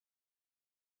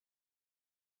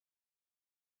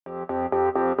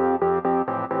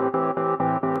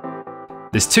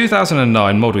This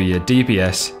 2009 model year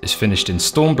DBS is finished in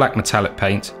Storm Black metallic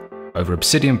paint over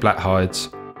Obsidian Black hides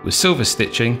with silver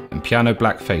stitching and piano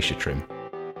black fascia trim.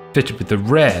 Fitted with the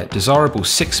rare, desirable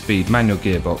 6-speed manual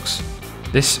gearbox,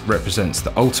 this represents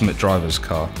the ultimate driver's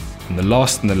car and the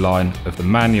last in the line of the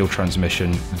manual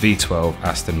transmission V12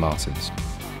 Aston Martins.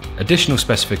 Additional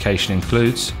specification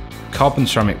includes carbon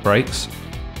ceramic brakes,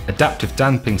 adaptive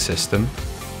damping system,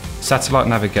 satellite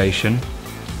navigation,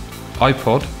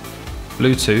 iPod,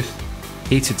 Bluetooth,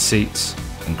 heated seats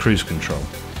and cruise control.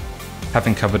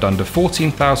 Having covered under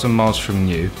 14,000 miles from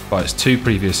new by its 2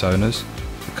 previous owners,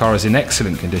 the car is in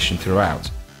excellent condition throughout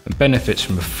and benefits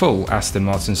from a full Aston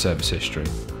Martin service history.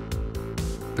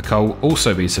 The car will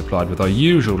also be supplied with our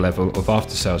usual level of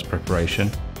after-sales preparation,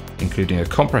 including a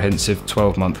comprehensive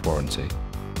 12-month warranty.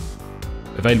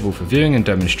 Available for viewing and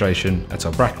demonstration at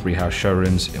our Brackenbury House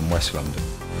showrooms in West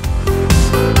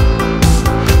London.